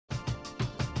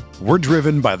We're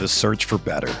driven by the search for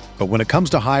better. But when it comes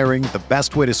to hiring, the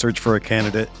best way to search for a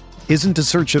candidate isn't to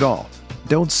search at all.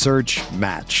 Don't search,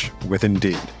 match with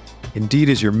Indeed. Indeed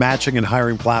is your matching and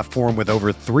hiring platform with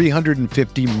over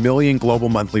 350 million global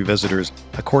monthly visitors,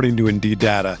 according to Indeed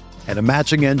data, and a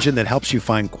matching engine that helps you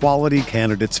find quality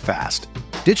candidates fast.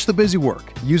 Ditch the busy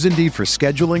work. Use Indeed for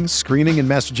scheduling, screening, and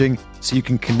messaging so you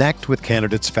can connect with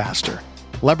candidates faster.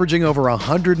 Leveraging over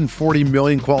 140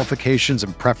 million qualifications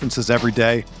and preferences every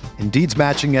day, Indeed's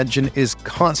matching engine is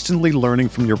constantly learning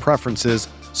from your preferences,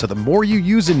 so the more you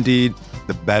use Indeed,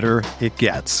 the better it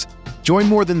gets. Join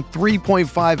more than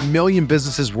 3.5 million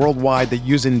businesses worldwide that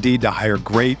use Indeed to hire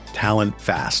great talent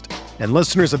fast. And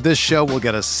listeners of this show will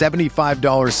get a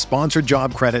 $75 sponsored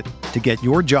job credit to get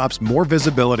your jobs more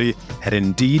visibility at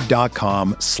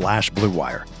Indeed.com/Blue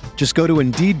Wire. Just go to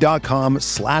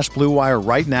Indeed.com/Blue Wire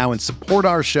right now and support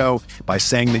our show by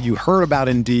saying that you heard about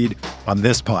Indeed on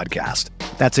this podcast.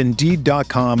 That's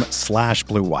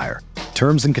Indeed.com/Blue Wire.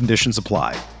 Terms and conditions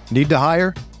apply. Need to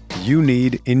hire? You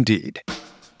need Indeed.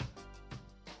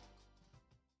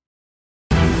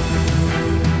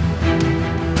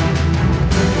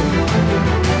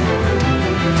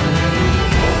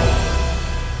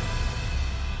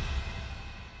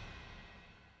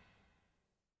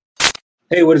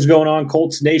 Hey, what is going on,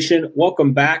 Colts Nation?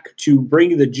 Welcome back to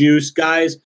Bring the Juice.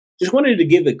 Guys, just wanted to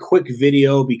give a quick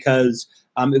video because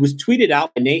it was tweeted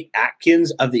out by Nate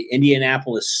Atkins of the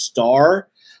Indianapolis Star.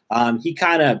 He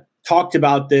kind of talked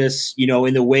about this,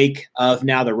 in the wake of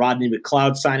now the Rodney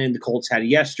McLeod signing the Colts had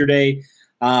yesterday.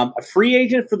 A free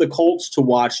agent for the Colts to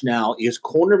watch now is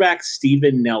cornerback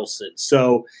Steven Nelson.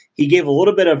 So he gave a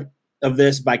little bit of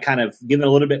this by kind of giving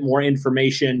a little bit more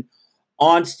information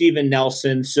on Steven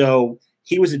Nelson. So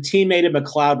he was a teammate of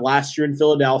McLeod last year in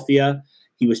Philadelphia.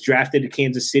 He was drafted to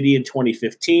Kansas City in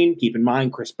 2015. Keep in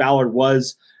mind, Chris Ballard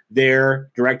was their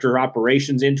director of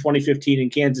operations in 2015 in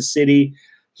Kansas City.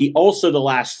 He also, the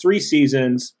last 3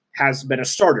 seasons, has been a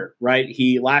starter, right?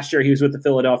 Last year, he was with the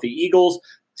Philadelphia Eagles.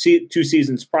 2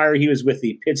 seasons prior, he was with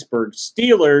the Pittsburgh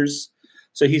Steelers.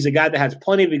 So he's a guy that has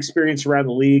plenty of experience around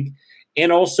the league.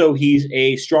 And also, he's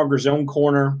a stronger zone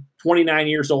corner, 29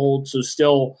 years old, so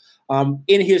still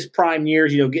in his prime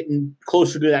years, getting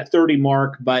closer to that 30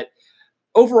 mark. But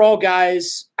overall,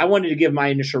 guys, I wanted to give my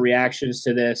initial reactions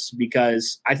to this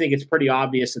because I think it's pretty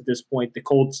obvious at this point the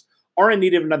Colts are in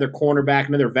need of another cornerback,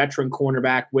 another veteran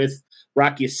cornerback with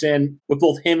Rocky Sin, with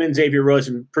both him and Xavier Rhodes,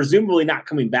 and presumably not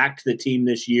coming back to the team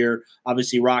this year.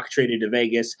 Obviously, Rock traded to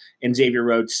Vegas and Xavier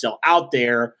Rhodes still out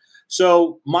there.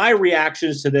 So my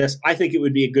reactions to this, I think it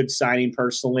would be a good signing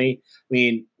personally. I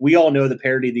mean, we all know the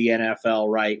parity of the NFL,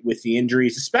 right, with the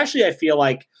injuries, especially I feel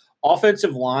like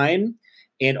offensive line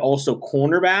and also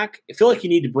cornerback. I feel like you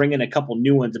need to bring in a couple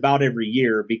new ones about every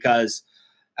year because,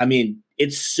 I mean,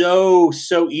 it's so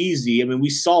easy. I mean, we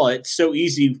saw it so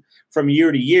easy from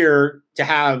year to year to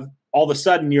have all of a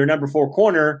sudden your number 4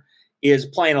 corner is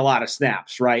playing a lot of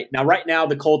snaps, right? Right now,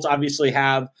 the Colts obviously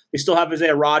they still have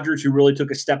Isaiah Rodgers, who really took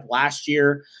a step last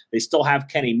year. They still have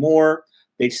Kenny Moore.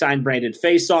 They signed Brandon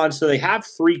Faison. So they have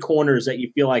 3 corners that you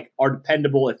feel like are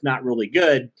dependable, if not really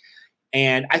good.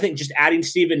 And I think just adding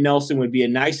Steven Nelson would be a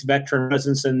nice veteran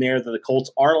presence in there that the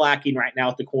Colts are lacking right now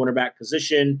at the cornerback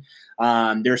position.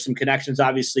 There's some connections,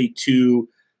 obviously, to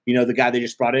the guy they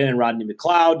just brought in, Rodney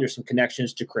McLeod. There's some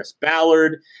connections to Chris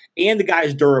Ballard. And the guy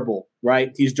is durable,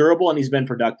 right? He's durable and he's been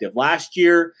productive. Last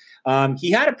year,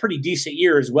 he had a pretty decent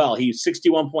year as well. He was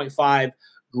 61.5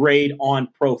 grade on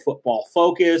Pro Football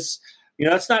Focus.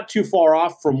 That's not too far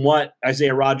off from what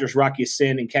Isaiah Rodgers, Rocky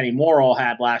Sin, and Kenny Moore all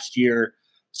had last year.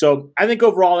 So I think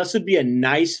overall this would be a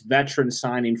nice veteran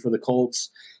signing for the Colts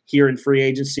here in free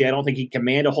agency. I don't think he can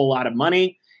command a whole lot of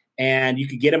money. And you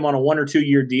could get him on a 1 or 2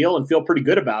 year deal and feel pretty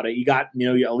good about it. You got,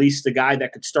 at least the guy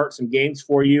that could start some games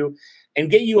for you and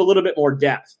get you a little bit more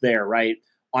depth there, right,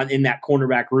 in that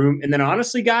cornerback room. And then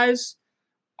honestly, guys,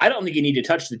 I don't think you need to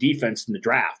touch the defense in the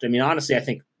draft. I mean, honestly, I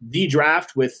think the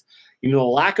draft with, the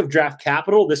lack of draft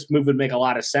capital, this move would make a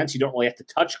lot of sense. You don't really have to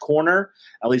touch corner,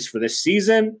 at least for this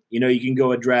season. You can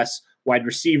go address wide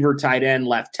receiver, tight end,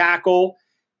 left tackle.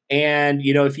 And,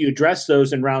 if you address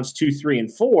those in rounds 2, 3,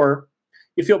 and 4,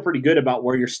 you feel pretty good about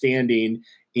where you're standing.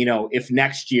 If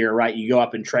next year, right, you go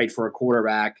up and trade for a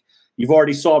quarterback, you've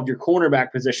already solved your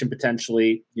cornerback position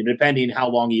potentially, depending how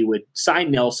long you would sign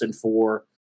Nelson for.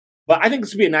 But I think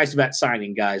this would be a nice vet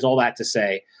signing, guys, all that to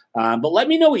say. But let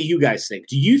me know what you guys think.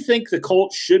 Do you think the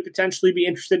Colts should potentially be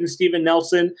interested in Steven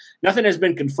Nelson? Nothing has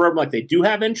been confirmed like they do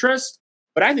have interest,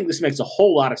 but I think this makes a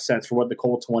whole lot of sense for what the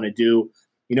Colts want to do.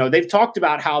 They've talked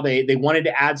about how they wanted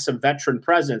to add some veteran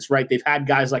presence, right? They've had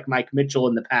guys like Mike Mitchell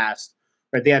in the past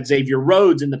right? They had Xavier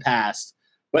Rhodes in the past.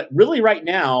 But really right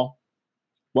now,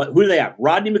 who do they have?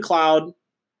 Rodney McLeod,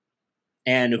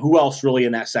 and who else really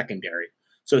in that secondary?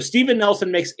 So Steven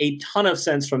Nelson makes a ton of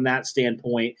sense from that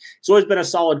standpoint. He's always been a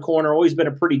solid corner, always been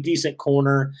a pretty decent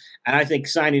corner, and I think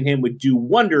signing him would do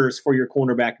wonders for your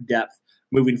cornerback depth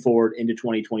moving forward into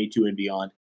 2022 and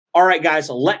beyond. All right, guys,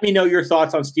 let me know your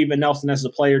thoughts on Steven Nelson as a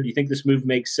player. Do you think this move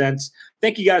makes sense?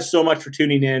 Thank you guys so much for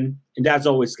tuning in. And as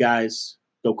always, guys,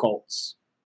 go Colts.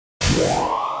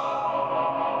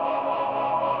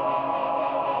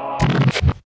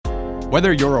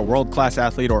 Whether you're a world-class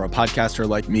athlete or a podcaster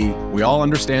like me, we all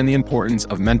understand the importance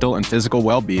of mental and physical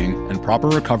well-being and proper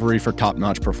recovery for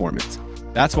top-notch performance.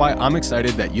 That's why I'm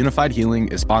excited that Unified Healing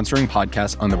is sponsoring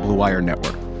podcasts on the Blue Wire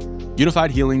Network.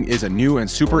 Unified Healing is a new and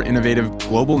super innovative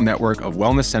global network of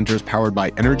wellness centers powered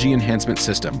by Energy Enhancement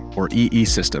System, or EE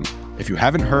System. If you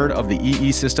haven't heard of the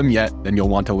EE System yet, then you'll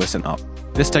want to listen up.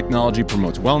 This technology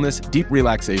promotes wellness, deep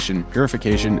relaxation,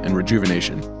 purification, and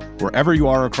rejuvenation. Wherever you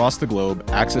are across the globe,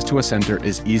 access to a center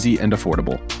is easy and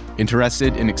affordable.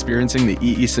 Interested in experiencing the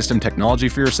EE System technology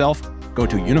for yourself? Go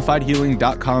to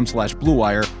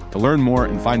unifiedhealing.com/bluewire to learn more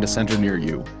and find a center near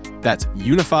you. That's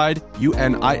unified,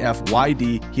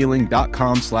 UNIFYD,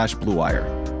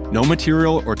 healing.com/bluewire. No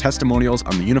material or testimonials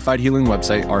on the Unified Healing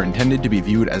website are intended to be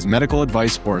viewed as medical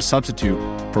advice or a substitute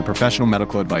for professional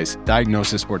medical advice,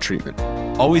 diagnosis, or treatment.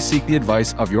 Always seek the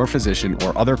advice of your physician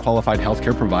or other qualified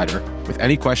healthcare provider with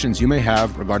any questions you may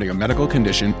have regarding a medical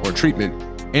condition or treatment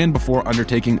and before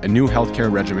undertaking a new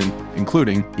healthcare regimen,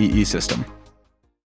 including EE System.